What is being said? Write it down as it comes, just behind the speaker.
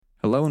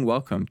Hello and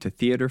welcome to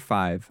Theater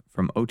 5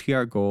 from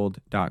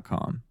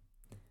OTRGold.com.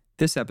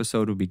 This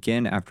episode will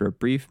begin after a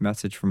brief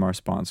message from our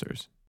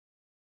sponsors.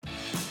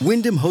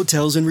 Wyndham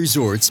Hotels and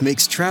Resorts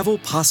makes travel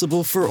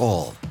possible for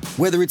all.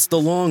 Whether it's the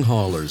long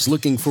haulers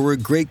looking for a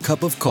great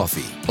cup of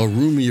coffee, a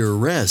roomier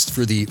rest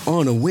for the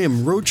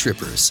on-a-whim road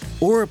trippers,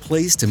 or a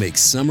place to make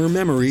summer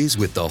memories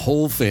with the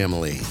whole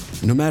family.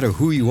 No matter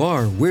who you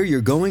are, where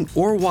you're going,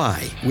 or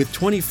why, with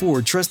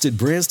 24 trusted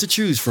brands to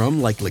choose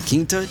from like La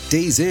Quinta,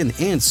 Days Inn,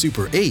 and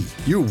Super 8,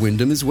 your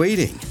Wyndham is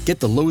waiting. Get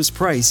the lowest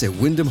price at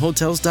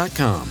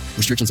WyndhamHotels.com.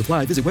 Restrictions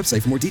apply. Visit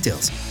website for more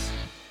details.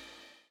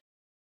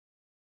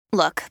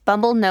 Look,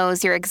 Bumble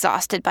knows you're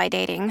exhausted by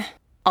dating.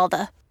 All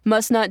the,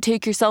 must not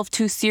take yourself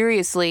too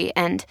seriously,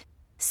 and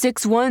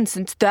 6'1"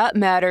 since that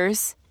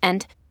matters,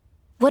 and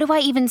what do I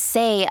even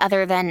say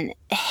other than,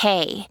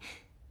 hey?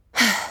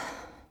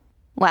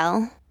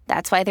 Well,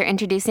 that's why they're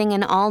introducing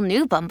an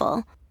all-new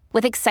Bumble,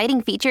 with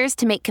exciting features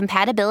to make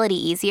compatibility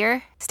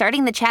easier,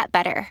 starting the chat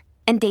better,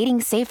 and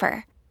dating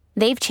safer.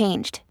 They've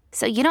changed,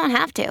 so you don't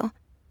have to.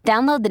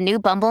 Download the new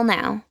Bumble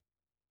now.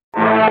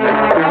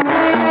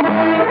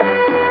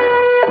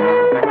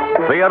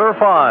 Theater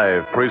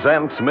 5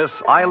 presents Miss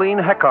Eileen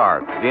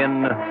Heckart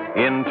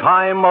in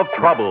Time of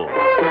Trouble.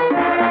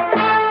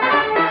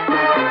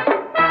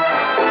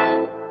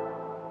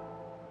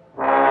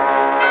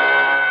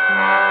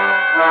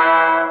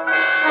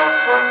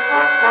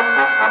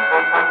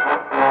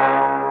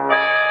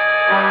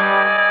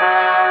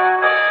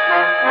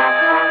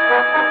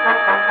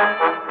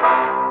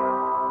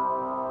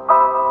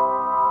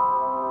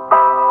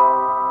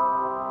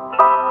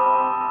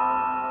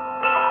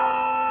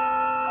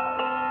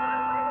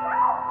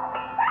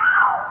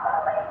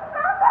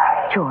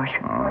 George.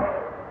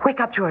 Wake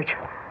up, George.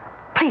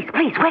 Please,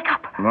 wake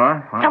up.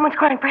 What? Someone's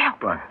crying for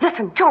help. What?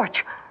 Listen,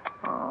 George.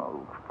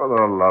 Oh, for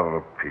the love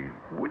of Pete.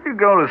 Will you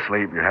go to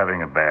sleep? You're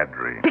having a bad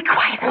dream. Be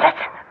quiet and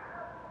listen.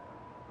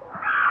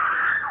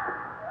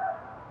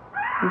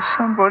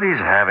 Somebody's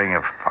having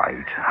a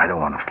fight. I don't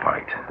want to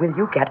fight. Will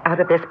you get out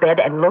of this bed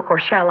and look, or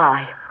shall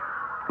I?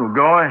 Well,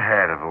 go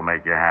ahead if it'll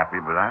make you happy,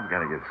 but I've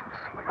got to get some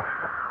sleep.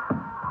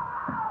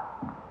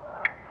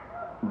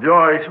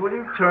 Joyce, will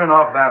you turn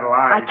off that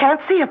light? I can't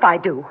see if I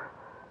do.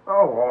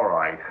 Oh, all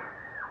right.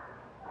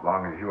 As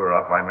long as you're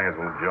up, I may as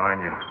well join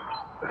you.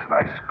 This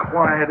nice,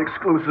 quiet,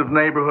 exclusive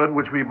neighborhood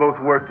which we both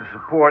work to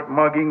support,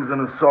 muggings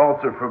and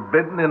assaults are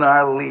forbidden in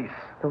our lease.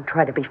 Don't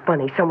try to be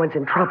funny. Someone's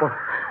in trouble.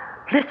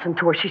 Listen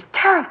to her. She's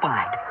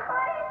terrified.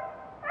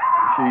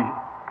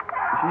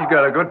 She's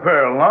got a good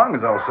pair of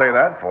lungs, I'll say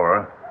that for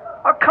her.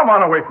 Oh, come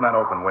on away from that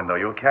open window.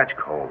 You'll catch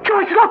cold.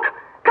 George, look.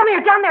 Come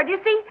here, down there. Do you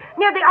see?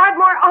 Near the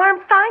Ardmore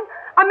Arms sign?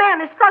 A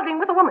man is struggling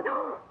with a woman.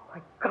 Oh,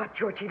 my God,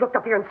 George, he looked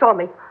up here and saw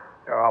me.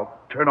 I'll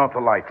turn off the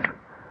lights.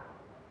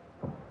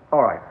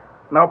 All right.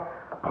 Now,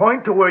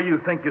 point to where you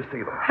think you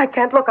see them. I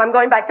can't look. I'm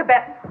going back to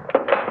bed.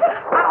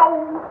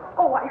 Ow!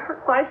 Oh, I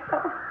hurt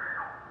myself.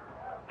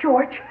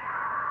 George,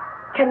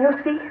 can you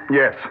see?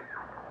 Yes.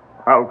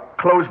 I'll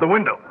close the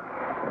window.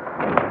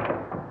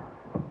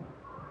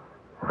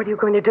 What are you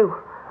going to do?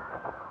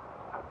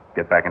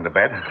 Get back into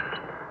bed.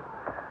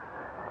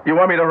 You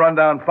want me to run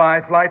down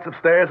 5 flights of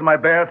stairs in my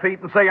bare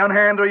feet and say,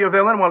 unhand her, you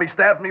villain, while he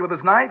stabs me with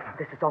his knife?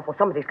 This is awful.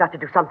 Somebody's got to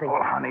do something.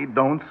 Oh, honey,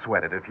 don't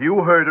sweat it. If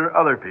you hurt her,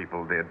 other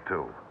people did,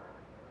 too.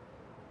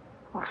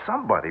 Well,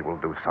 somebody will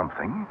do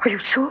something. Are you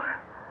sure?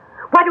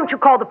 Why don't you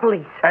call the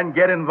police? And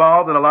get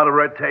involved in a lot of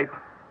red tape?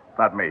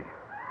 Not me.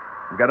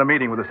 We've got a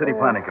meeting with the City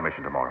Planning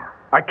Commission tomorrow.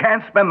 I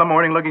can't spend the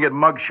morning looking at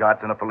mug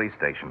shots in a police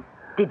station.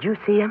 Did you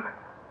see him?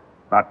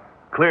 Not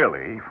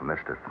clearly from this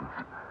distance.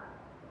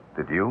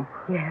 Did you?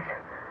 Yes.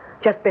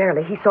 Just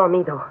barely. He saw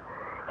me, though.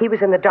 He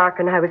was in the dark,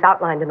 and I was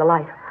outlined in the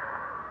light.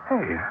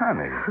 Hey,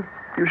 honey,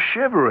 you're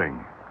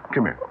shivering.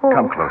 Come here. Oh.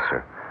 Come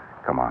closer.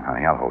 Come on,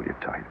 honey. I'll hold you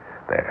tight.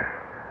 There.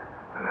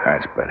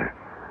 That's better.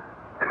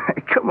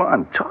 Hey, come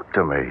on. Talk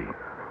to me.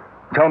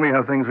 Tell me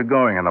how things are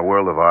going in the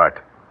world of art.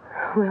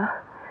 Well,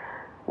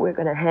 we're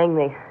going to hang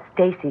the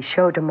Stacy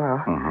show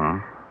tomorrow.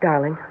 Mm-hmm.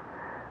 Darling,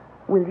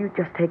 will you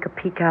just take a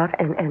peek out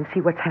and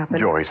see what's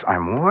happening? Joyce,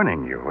 I'm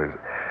warning you.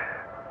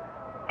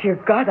 Dear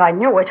God, I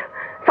knew it.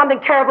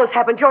 Something terrible has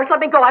happened, George. Let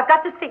me go. I've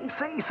got to see.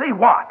 See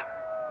what?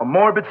 A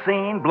morbid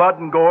scene, blood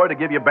and gore to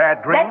give you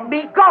bad dreams? Let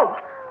me go.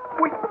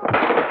 Wait.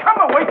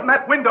 Come away from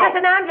that window. There's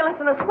an ambulance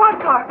and a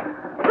squad car.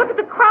 Look at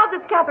the crowd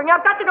that's gathering.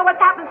 I've got to know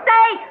what's happened.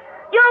 Stay!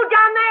 You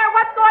down there,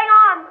 what's going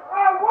on?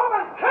 A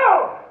woman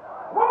killed!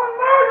 Woman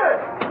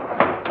murdered!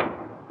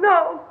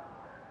 No.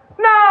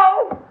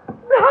 No!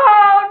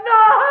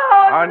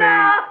 Honey.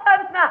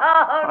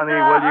 Honey,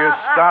 will you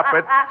stop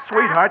it?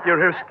 Sweetheart,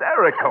 you're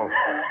hysterical.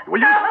 Will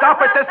you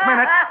stop it this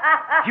minute?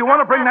 Do you want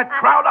to bring that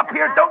crowd up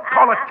here? Don't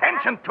call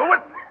attention to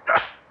it.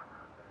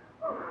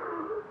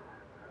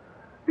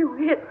 You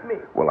hit me.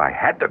 Well, I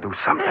had to do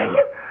something.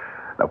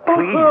 Now,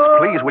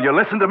 please, will you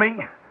listen to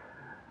me?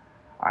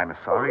 I'm as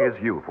sorry as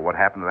you for what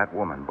happened to that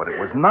woman, but it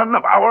was none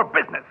of our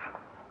business.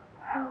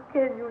 How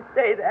can you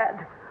say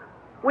that?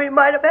 We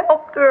might have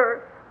helped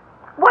her.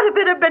 What if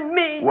it had been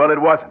me? Well, it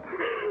wasn't.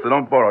 So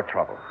don't borrow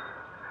trouble.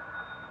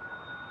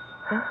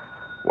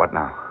 What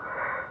now?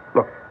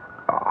 Look,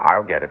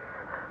 I'll get it.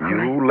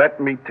 You let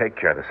me take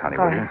care of this, honey,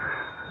 will you?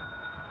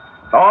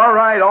 All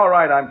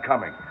right, I'm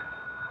coming.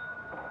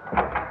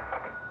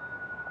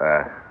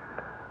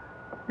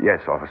 Yes,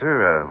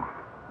 officer.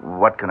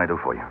 What can I do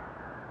for you?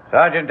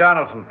 Sergeant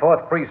Donaldson,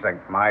 4th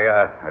Precinct. My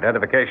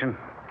identification.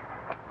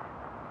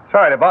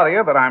 Sorry to bother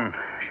you, but I'm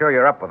sure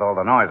you're up with all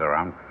the noise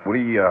around.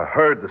 We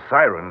heard the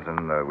sirens,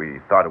 and we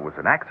thought it was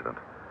an accident.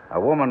 A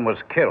woman was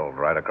killed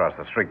right across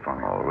the street from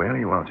you. Oh,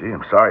 really? Well, gee,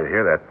 I'm sorry to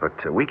hear that,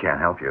 but we can't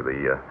help you.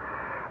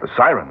 The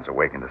sirens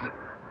awakened us.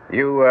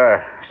 You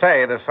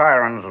say the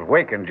sirens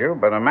wakened you,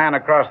 but a man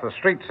across the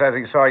street says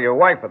he saw your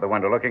wife at the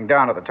window looking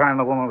down at the time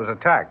the woman was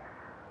attacked.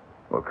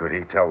 Well, could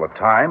he tell the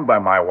time by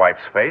my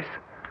wife's face?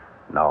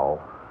 No.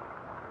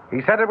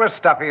 He said it was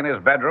stuffy in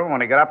his bedroom.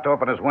 When he got up to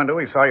open his window,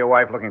 he saw your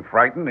wife looking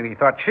frightened, and he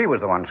thought she was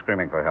the one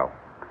screaming for help.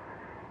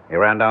 He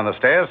ran down the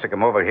stairs to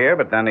come over here,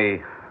 but then he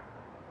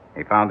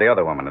found the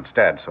other woman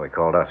instead, so he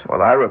called us.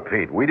 Well, I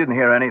repeat, we didn't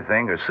hear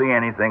anything or see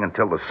anything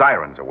until the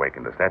sirens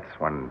awakened us. That's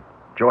when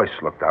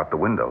Joyce looked out the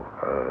window.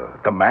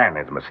 The man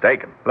is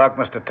mistaken. Look,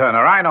 Mr.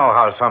 Turner, I know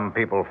how some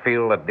people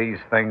feel that these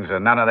things are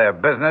none of their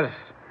business.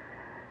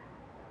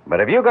 But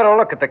if you got a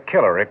look at the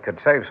killer, it could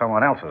save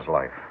someone else's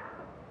life.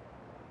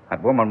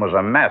 That woman was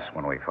a mess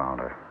when we found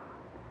her.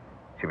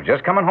 She was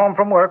just coming home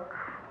from work,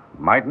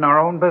 minding her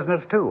own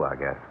business, too, I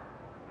guess.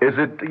 Is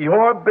it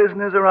your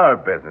business or our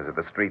business that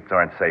the streets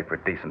aren't safe for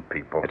decent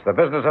people? It's the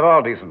business of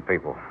all decent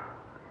people.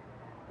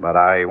 But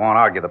I won't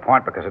argue the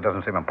point because it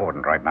doesn't seem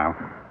important right now.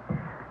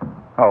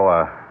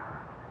 Oh,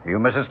 you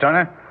Mrs.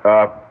 Turner?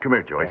 Come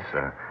here, Joyce.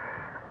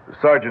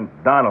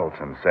 Sergeant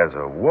Donaldson says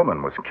a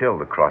woman was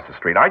killed across the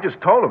street. I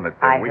just told him that...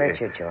 I heard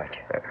you, George.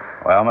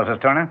 Well,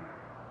 Mrs. Turner?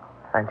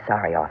 I'm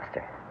sorry,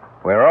 officer.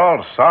 We're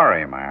all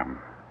sorry, ma'am.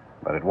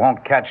 But it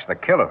won't catch the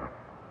killer.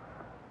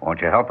 Won't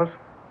you help us?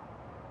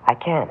 I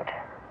can't.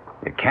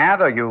 You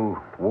can't or you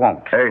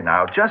won't? Hey,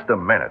 now, just a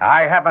minute.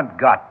 I haven't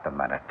got the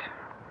minute.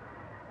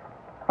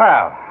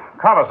 Well,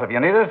 call us if you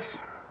need us.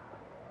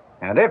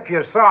 And if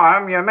you saw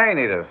him, you may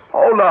need us.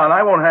 Hold on.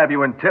 I won't have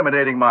you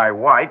intimidating my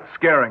wife,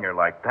 scaring her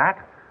like that.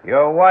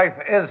 Your wife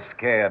is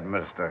scared,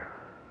 mister.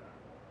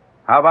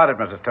 How about it,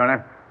 Mrs.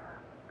 Turner?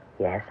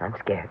 Yes, I'm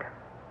scared.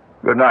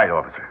 Good night,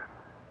 officer.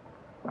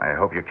 I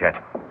hope you catch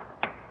him.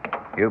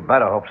 You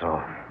better hope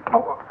so.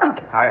 Oh,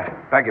 I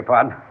beg your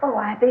pardon. oh,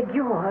 I beg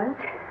yours.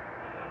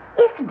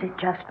 Isn't it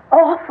just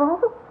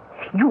awful?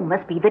 You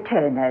must be the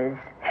Turners.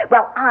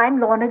 Well, I'm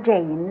Lorna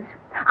James.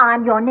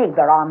 I'm your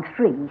neighbor on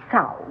 3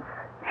 South.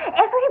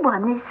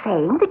 Everyone is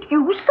saying that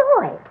you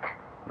saw it.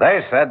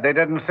 They said they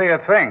didn't see a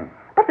thing.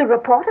 But the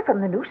reporter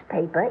from the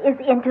newspaper is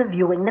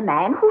interviewing the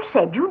man who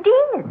said you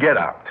did. Get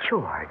out.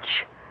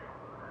 George.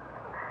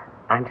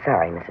 I'm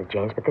sorry, Mrs.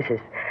 James, but this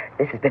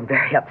has been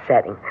very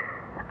upsetting.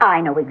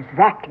 I know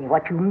exactly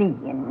what you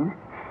mean.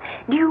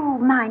 Do you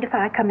mind if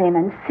I come in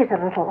and sit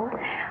a little?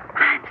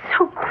 I'm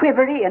so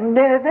quivery and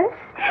nervous,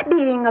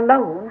 being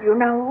alone, you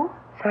know.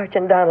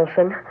 Sergeant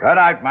Donaldson. Good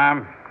night,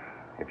 ma'am.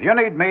 If you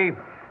need me,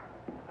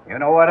 you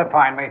know where to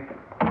find me.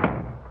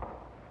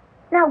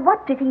 Now,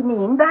 what did he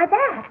mean by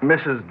that?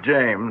 Mrs.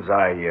 James,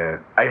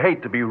 I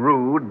hate to be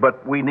rude,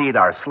 but we need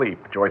our sleep.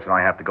 Joyce and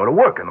I have to go to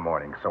work in the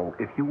morning, so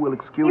if you will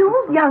excuse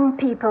You us... young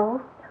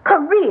people,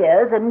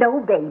 careers and no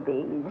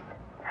babies.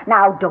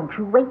 Now, don't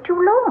you wait too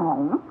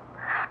long.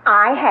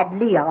 I had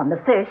Leon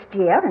the first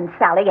year and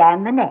Sally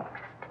Ann the next.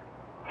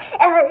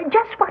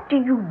 Just what do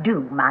you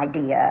do, my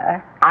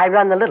dear? I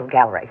run the little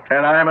gallery.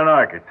 And I'm an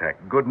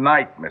architect. Good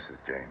night, Mrs.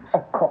 James.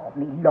 Oh, call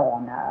me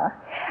Lorna.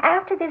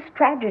 After this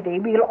tragedy,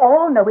 we'll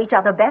all know each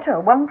other better,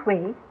 won't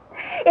we?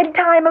 In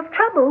time of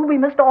trouble, we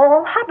must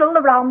all huddle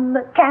around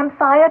the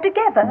campfire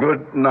together.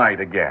 Good night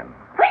again.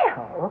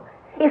 Well,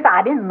 if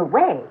I'm in the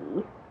way,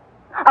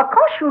 of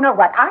course you know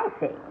what I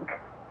think.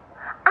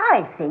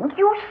 I think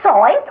you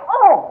saw it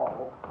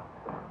all.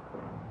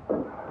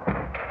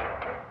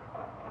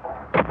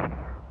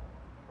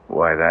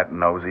 Why, that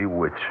nosy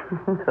witch.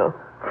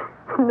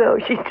 No,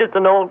 she's just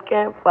an old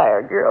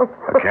campfire girl.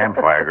 A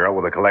campfire girl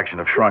with a collection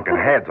of shrunken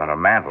heads on her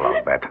mantel,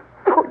 I'll bet.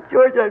 Oh,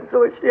 George, I'm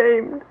so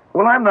ashamed.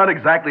 Well, I'm not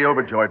exactly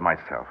overjoyed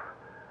myself.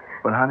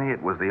 But, honey,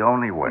 it was the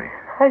only way.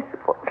 I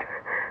suppose.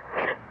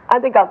 I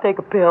think I'll take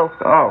a pill.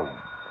 Oh,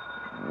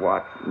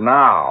 what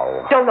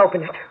now? Don't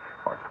open it.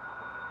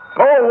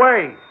 Go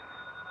away.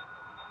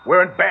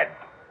 We're in bed.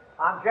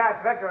 I'm Jack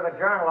Victor of the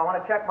Journal. I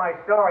want to check my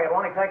story. It'll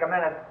only take a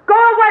minute. Go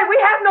away.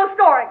 We have no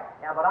story.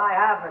 Yeah, but I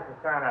have,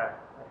 Mrs. Turner.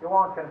 If you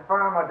won't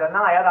confirm or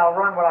deny it, I'll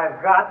run what I've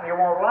got, and you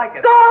won't like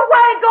it. Go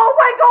away. Go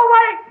away. Go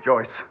away.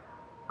 Joyce,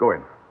 go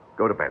in.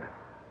 Go to bed.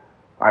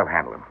 I'll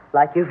handle him.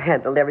 Like you've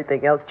handled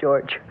everything else,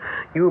 George.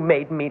 You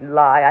made me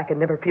lie. I can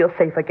never feel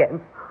safe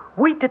again.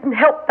 We didn't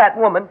help that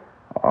woman.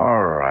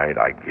 All right,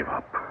 I give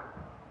up.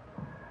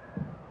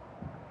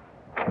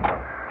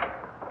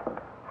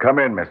 Come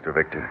in, Mr.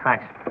 Victor.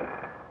 Thanks.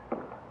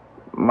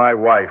 My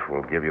wife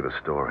will give you the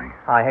story.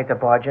 I hate to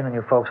barge in on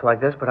you folks like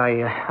this, but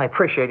I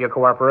appreciate your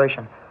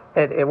cooperation.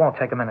 It won't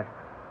take a minute.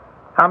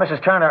 Now,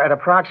 Mrs. Turner, at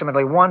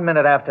approximately 1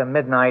 minute after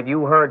midnight,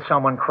 you heard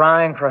someone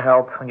crying for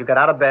help, and you got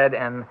out of bed,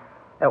 and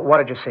what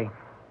did you see?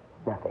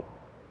 Nothing.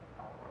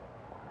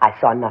 I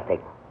saw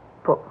nothing.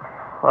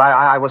 Well,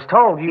 I was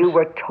told you... You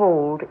were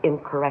told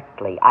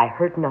incorrectly. I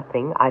heard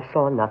nothing, I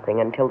saw nothing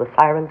until the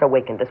sirens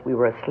awakened us. We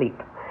were asleep.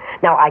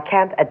 Now, I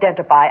can't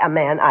identify a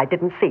man I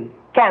didn't see,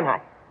 can I?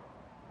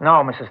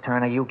 No, Mrs.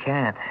 Turner, you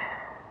can't.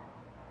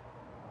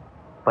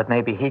 But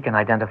maybe he can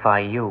identify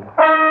you.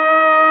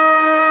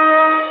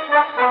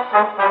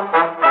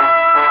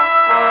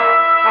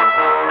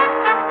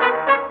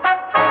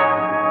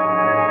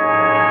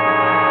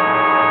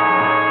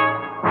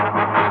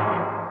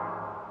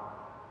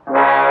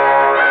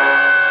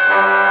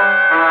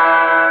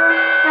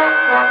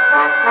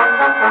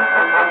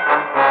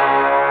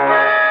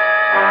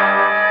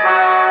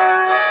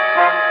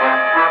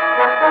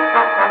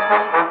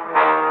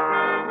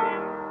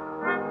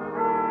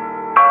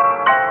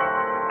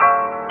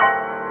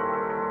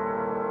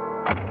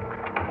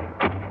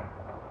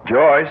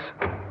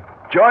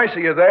 Joyce, are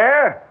you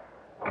there?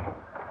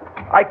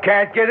 I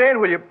can't get in.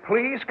 Will you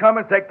please come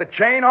and take the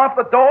chain off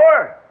the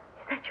door?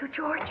 Is that you,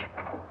 George?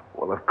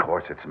 Well, of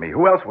course it's me.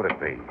 Who else would it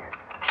be?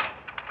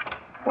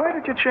 Why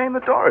did you chain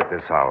the door at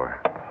this hour?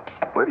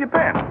 Where have you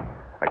been?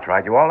 I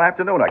tried you all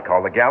afternoon. I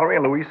called the gallery,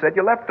 and Louise said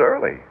you left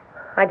early.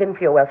 I didn't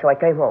feel well, so I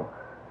came home.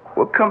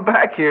 Well, come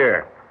back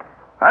here.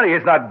 Honey,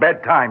 it's not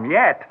bedtime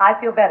yet. I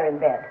feel better in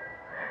bed.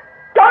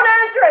 Don't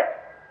answer it!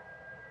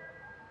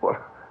 Well,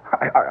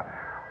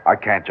 I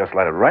can't just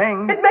let it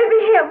ring. It may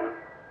be him.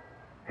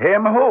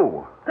 Him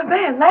who? The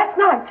man, last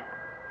night.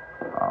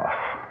 Oh,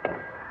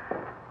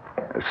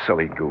 a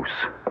silly goose.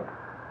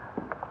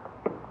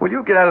 Will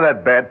you get out of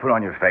that bed, put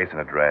on your face and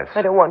a dress?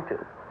 I don't want to.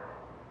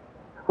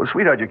 Well,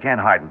 sweetheart, you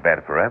can't hide in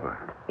bed forever.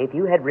 If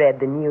you had read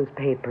the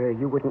newspaper,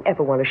 you wouldn't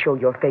ever want to show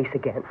your face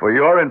again. For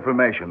your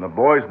information, the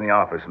boys in the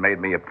office made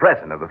me a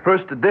present of the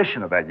first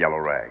edition of that yellow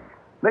rag.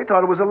 They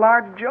thought it was a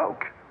large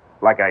joke,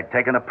 like I'd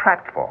taken a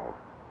pratfall.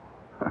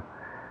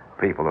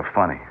 People are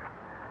funny.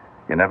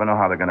 You never know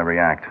how they're going to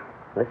react.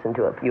 Listen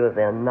to a few of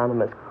the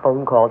anonymous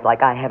phone calls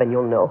like I have, and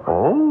you'll know.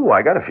 Oh,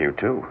 I got a few,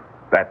 too.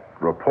 That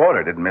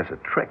reporter didn't miss a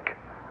trick.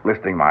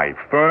 Listing my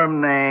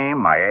firm name,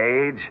 my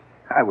age.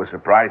 I was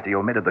surprised he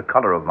omitted the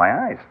color of my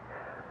eyes.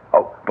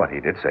 Oh, but he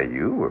did say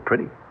you were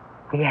pretty.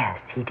 Yes,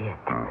 he did.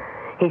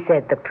 He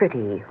said the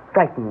pretty,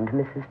 frightened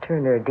Mrs.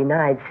 Turner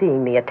denied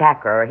seeing the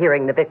attacker or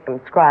hearing the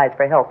victim's cries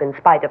for help in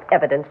spite of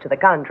evidence to the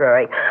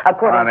contrary.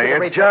 According Honey, to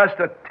the it's just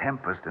a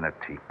tempest in a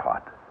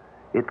teapot.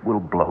 It will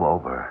blow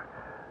over.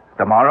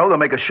 Tomorrow they'll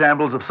make a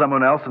shambles of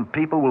someone else and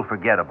people will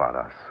forget about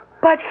us.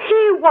 But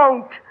he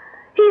won't.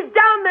 He's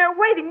down there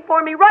waiting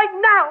for me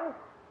right now.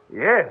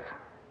 Yes.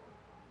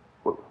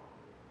 Well,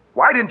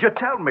 why didn't you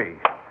tell me?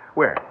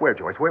 Where,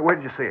 Joyce? Where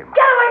did you see him?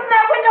 Get away from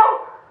that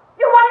window!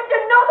 You want him to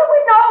know that we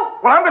know!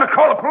 Well, I'm going to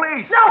call the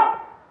police.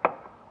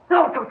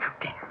 No, don't you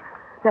dare.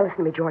 Now listen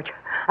to me, George.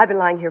 I've been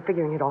lying here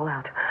figuring it all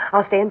out.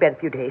 I'll stay in bed a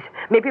few days,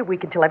 maybe a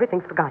week until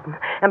everything's forgotten.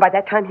 And by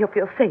that time, he'll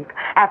feel safe.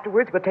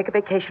 Afterwards, we'll take a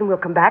vacation, we'll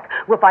come back,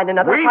 we'll find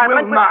another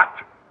apartment. We will not.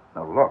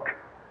 Now, look,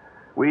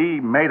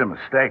 we made a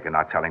mistake in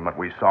not telling what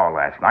we saw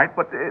last night,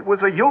 but it was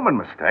a human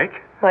mistake.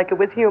 Like it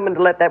was human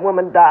to let that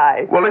woman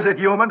die. Well, is it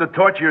human to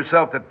torture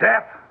yourself to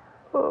death?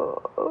 Oh,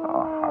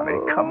 honey,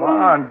 come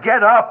on,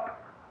 get up.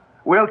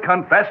 We'll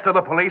confess to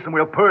the police and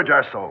we'll purge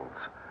our souls.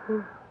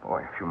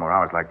 Boy, a few more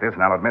hours like this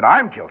and I'll admit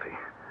I'm guilty.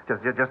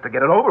 Just to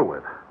get it over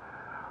with.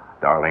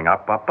 Darling,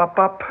 up.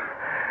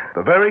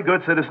 The very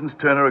good citizens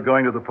Turner are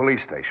going to the police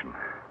station.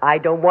 I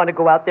don't want to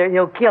go out there.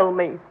 He'll kill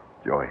me.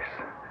 Joyce,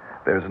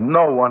 there's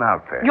no one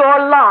out there.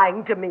 You're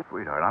lying to me.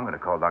 Sweetheart, I'm going to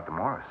call Dr.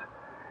 Morris.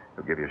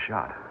 He'll give you a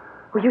shot.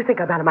 Well, you think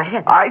I'm out of my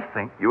head. I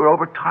think you're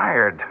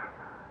overtired.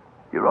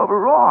 You're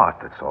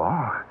overwrought, that's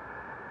all.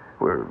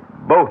 We're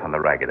both on the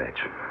ragged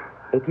edge.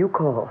 If you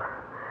call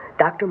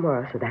Dr.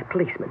 Morris or that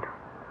policeman,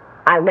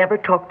 I'll never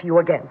talk to you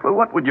again. Well,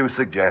 what would you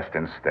suggest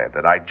instead?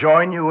 That I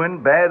join you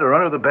in bed or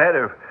under the bed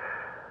or...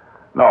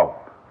 No,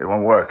 it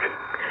won't work.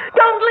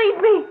 Don't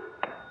leave me!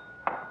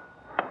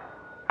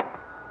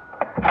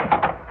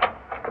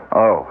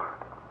 Oh.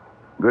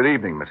 Good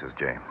evening, Mrs.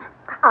 James.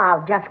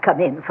 I'll just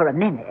come in for a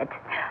minute.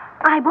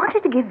 I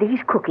wanted to give these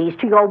cookies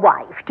to your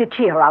wife to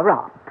cheer her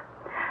up.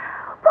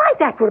 Why,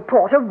 that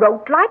reporter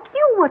wrote like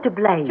you were to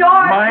blame.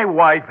 George! My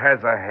wife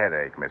has a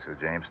headache,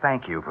 Mrs. James.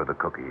 Thank you for the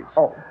cookies.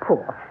 Oh,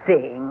 poor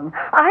thing.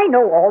 I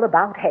know all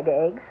about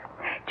headaches.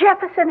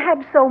 Jefferson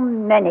had so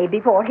many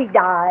before he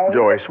died.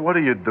 Joyce, what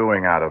are you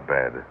doing out of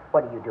bed?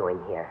 What are you doing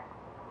here?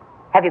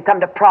 Have you come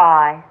to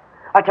pry?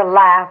 Or to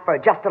laugh? Or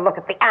just to look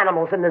at the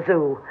animals in the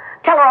zoo?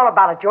 Tell her all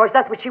about it, George.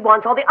 That's what she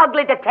wants, all the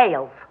ugly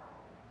details.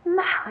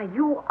 My,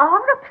 you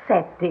are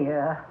upset,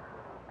 dear.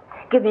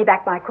 Give me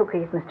back my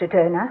cookies, Mr.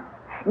 Turner.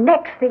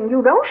 Next thing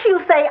you know, she'll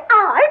say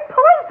I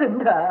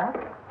poisoned her.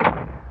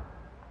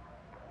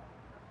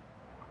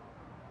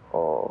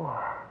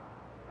 Oh.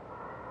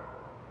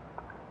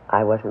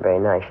 I wasn't very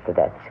nice to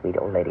that sweet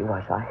old lady,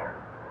 was I?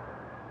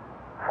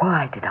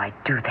 Why did I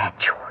do that,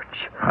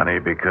 George? Honey,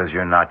 because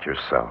you're not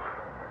yourself.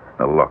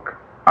 Now, look,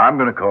 I'm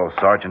going to call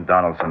Sergeant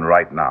Donaldson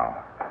right now.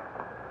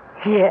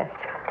 Yes.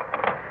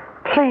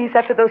 Please,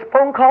 after those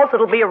phone calls,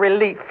 it'll be a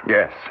relief.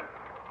 Yes.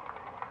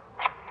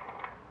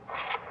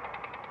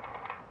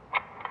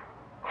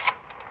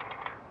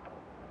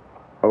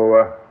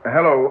 Oh,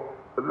 hello.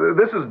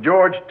 This is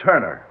George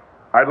Turner.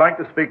 I'd like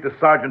to speak to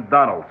Sergeant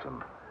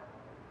Donaldson.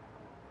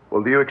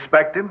 Well, do you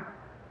expect him?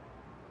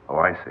 Oh,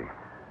 I see.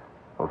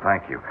 Well,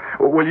 thank you.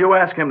 Well, will you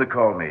ask him to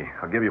call me?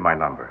 I'll give you my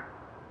number.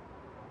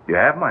 You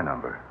have my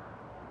number?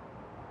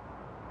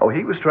 Oh,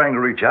 he was trying to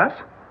reach us?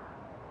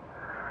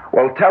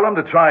 Well, tell him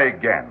to try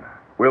again.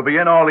 We'll be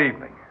in all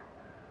evening.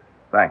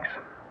 Thanks.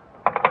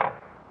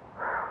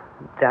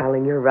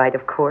 Darling, you're right,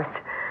 of course.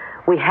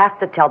 We have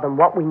to tell them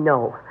what we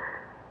know.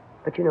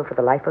 But you know, for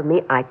the life of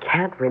me, I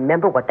can't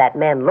remember what that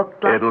man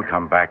looked like. It'll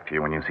come back to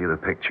you when you see the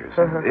pictures.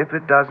 And if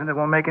it doesn't, it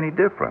won't make any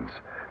difference.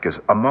 Because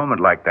a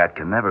moment like that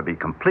can never be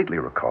completely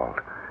recalled.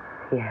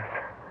 Yes.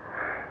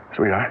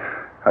 Sweetheart,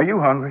 are you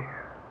hungry?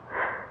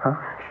 Huh?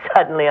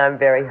 Suddenly, I'm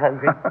very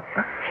hungry.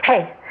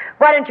 Hey,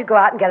 why don't you go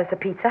out and get us a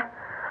pizza?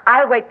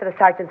 I'll wait for the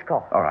sergeant's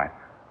call. All right.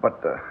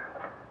 But,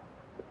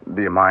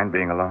 do you mind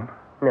being alone?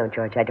 No,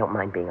 George, I don't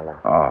mind being alone.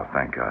 Oh,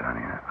 thank God,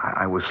 honey.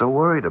 I was so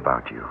worried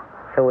about you.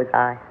 So was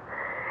I.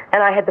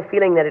 And I had the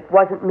feeling that it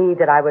wasn't me,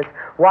 that I was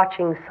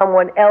watching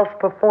someone else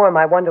perform.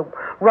 I wanted to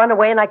run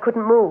away and I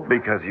couldn't move.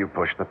 Because you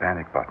pushed the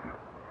panic button.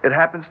 It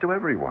happens to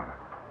everyone.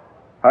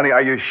 Honey,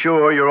 are you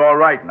sure you're all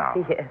right now?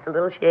 Yes, a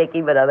little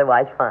shaky, but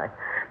otherwise fine.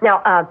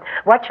 Now,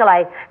 what shall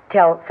I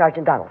tell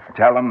Sergeant Donaldson?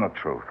 Tell him the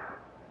truth.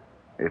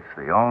 It's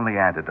the only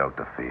antidote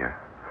to fear.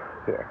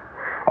 Yes.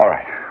 All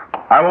right.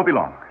 I won't be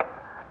long.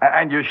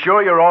 And you're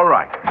sure you're all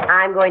right?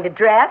 I'm going to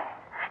dress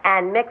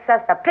and mix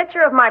us a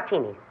pitcher of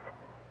martinis.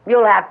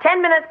 You'll have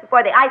 10 minutes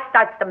before the ice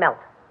starts to melt.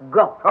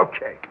 Go.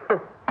 Okay.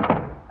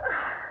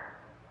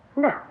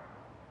 Now,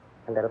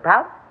 a little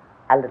powder,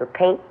 a little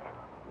paint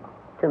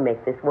to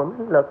make this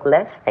woman look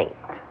less faint.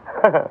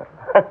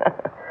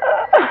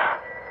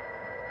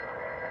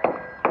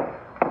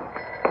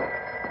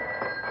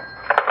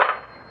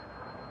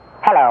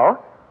 Hello?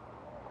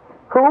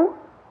 Who?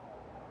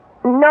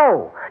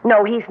 No,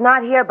 he's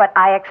not here, but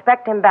I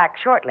expect him back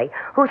shortly.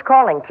 Who's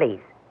calling,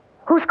 please?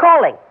 Who's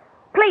calling?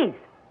 Please.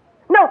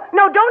 No,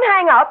 don't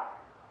hang up.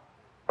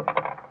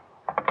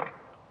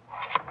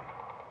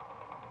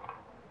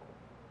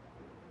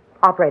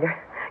 Operator,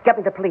 get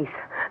me the police.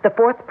 The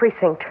 4th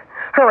precinct.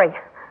 Hurry.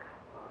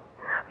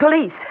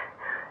 Police.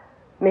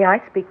 May I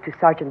speak to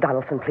Sergeant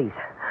Donaldson, please?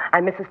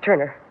 I'm Mrs.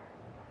 Turner.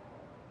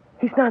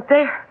 He's not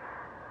there.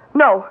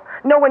 No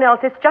one else.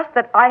 It's just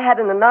that I had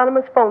an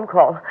anonymous phone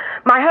call.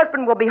 My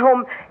husband will be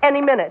home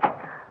any minute.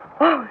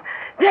 Oh,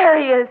 there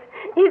he is.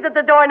 He's at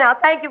the door now.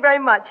 Thank you very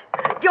much.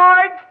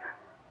 George!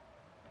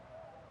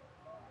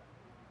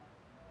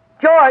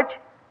 George!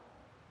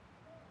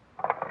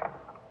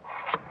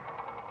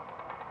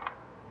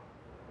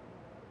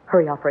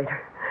 Hurry,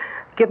 operator.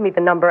 Give me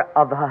the number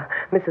of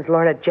Mrs.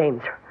 Lorna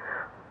James.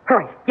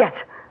 Hurry. Yes.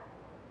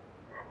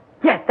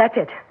 Yes, that's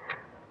it.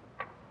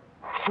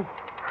 Oh,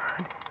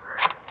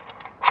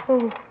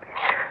 please.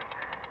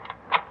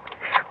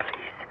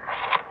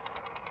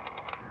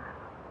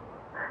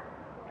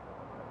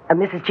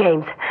 Mrs.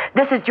 James,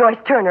 this is Joyce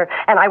Turner,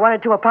 and I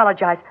wanted to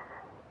apologize.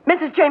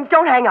 Mrs. James,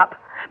 don't hang up.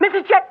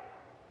 Mrs. James...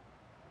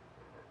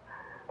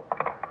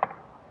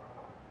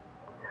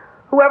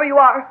 Whoever you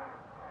are,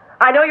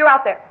 I know you're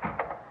out there.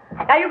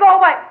 Now you go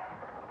away.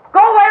 Go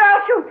away or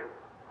I'll shoot.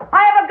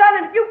 I have a gun,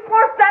 and if you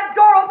force that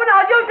door open,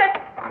 I'll use it.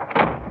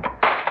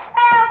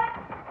 Help!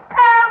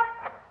 Help!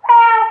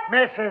 Help!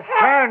 Mrs.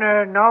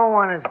 Turner, no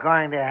one is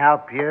going to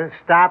help you.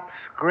 Stop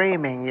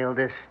screaming. You'll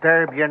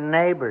disturb your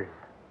neighbors.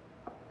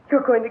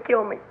 You're going to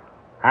kill me.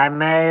 I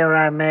may or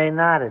I may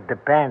not. It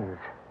depends.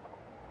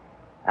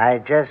 I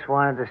just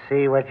wanted to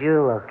see what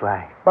you look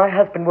like. My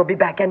husband will be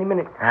back any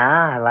minute.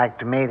 Ah, I'd like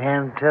to meet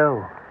him,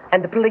 too.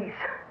 And the police.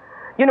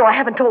 You know, I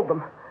haven't told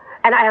them.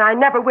 And I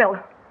never will.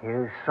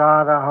 You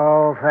saw the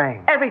whole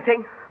thing.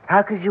 Everything.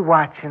 How could you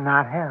watch and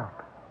not help?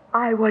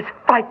 I was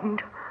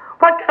frightened.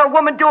 What can a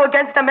woman do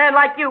against a man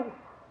like you?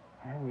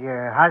 And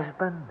your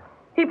husband?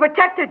 He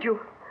protected you.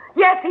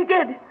 Yes, he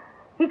did.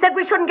 He said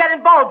we shouldn't get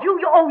involved. You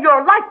owe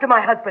your life to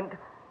my husband.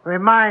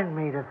 Remind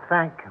me to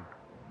thank him.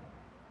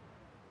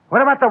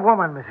 What about the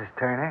woman, Mrs.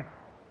 Turner?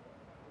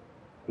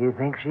 You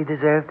think she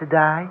deserved to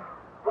die?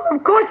 Well,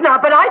 of course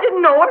not, but I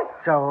didn't know her.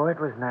 So it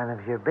was none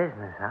of your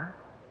business, huh?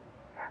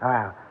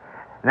 Well,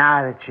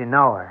 now that you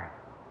know her,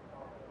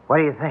 what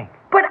do you think?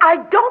 But I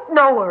don't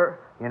know her.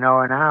 You know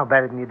her now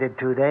better than you did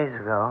 2 days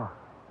ago.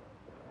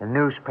 The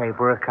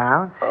newspaper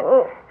accounts.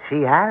 Oh.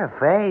 She had a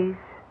face.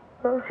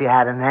 She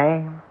had a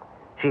name.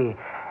 She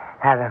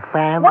had a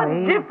family.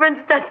 What difference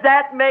does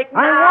that make now?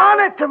 I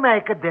want it to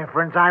make a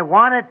difference. I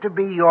want it to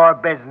be your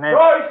business.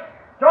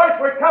 Joyce,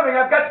 we're coming.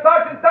 I've got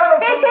Sergeant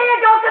Donaldson. He's here.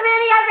 Don't come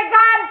in. He has a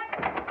gun.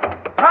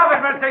 Stop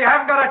it, mister. You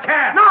haven't got a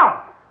chance.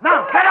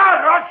 No, get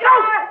out or I'll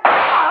shoot.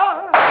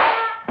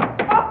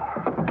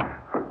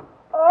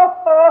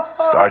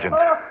 Sergeant,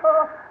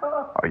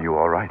 are you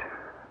all right?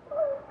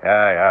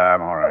 Yeah,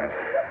 I'm all right.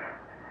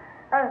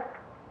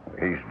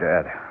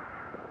 dead.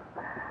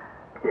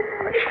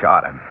 I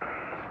shot him.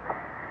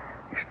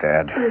 He's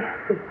dead.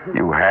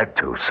 You had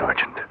to,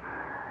 Sergeant.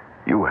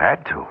 You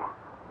had to.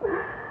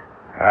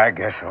 I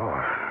guess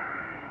so.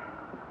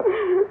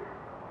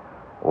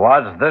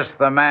 Was this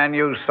the man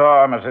you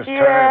saw, Mrs.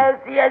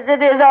 Turner? Yes,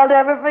 it is. I'll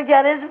never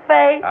forget his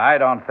face. I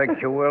don't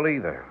think you will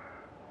either.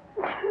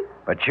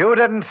 But you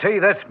didn't see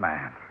this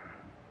man.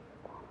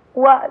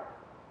 What?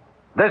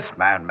 This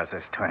man,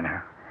 Mrs.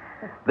 Turner.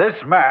 This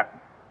man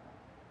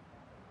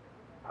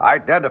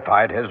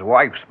identified his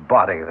wife's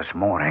body this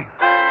morning.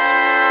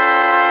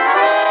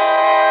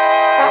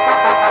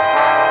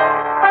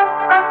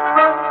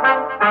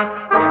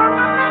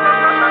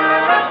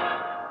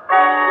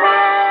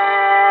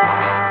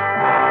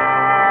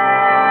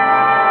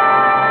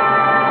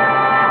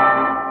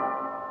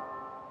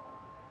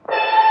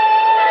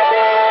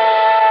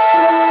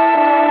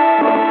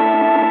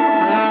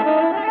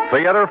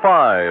 Theater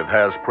 5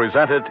 has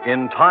presented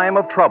In Time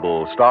of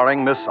Trouble,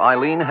 starring Miss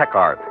Eileen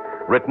Heckart,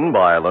 written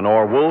by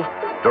Lenore Wolfe,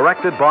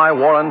 directed by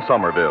Warren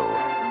Somerville.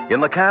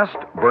 In the cast,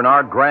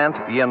 Bernard Grant,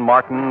 Ian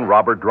Martin,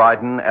 Robert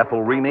Dryden,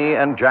 Ethel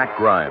Reaney, and Jack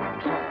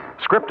Grimes.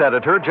 Script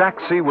editor, Jack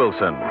C.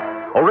 Wilson.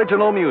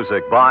 Original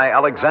music by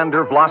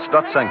Alexander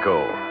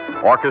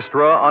Vlastotsenko.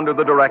 Orchestra under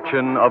the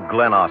direction of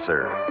Glenn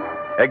Osser.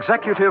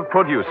 Executive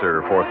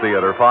producer for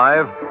Theater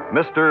 5,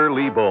 Mr.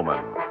 Lee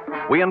Bowman.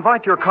 We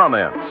invite your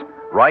comments.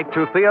 Write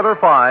to Theater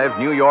 5,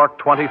 New York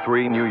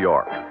 23, New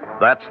York.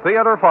 That's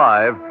Theater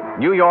 5,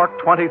 New York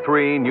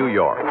 23, New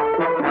York.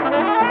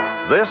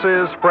 This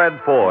is Fred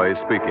Foy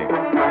speaking.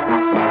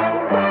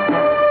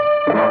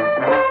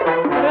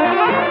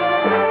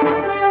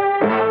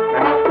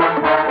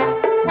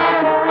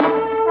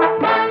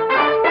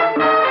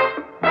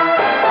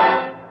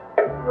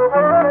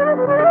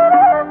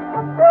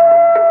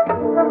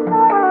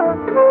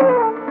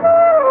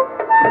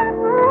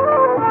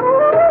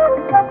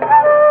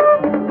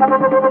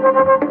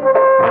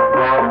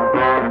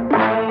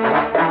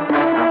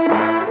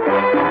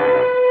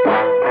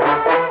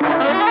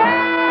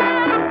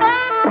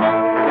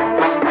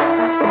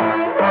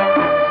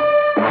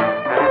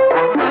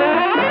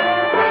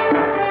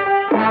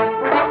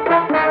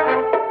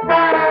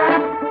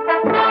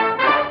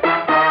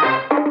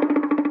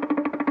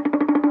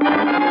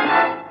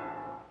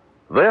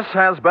 This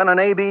has been an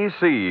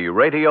ABC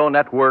Radio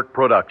Network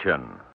production.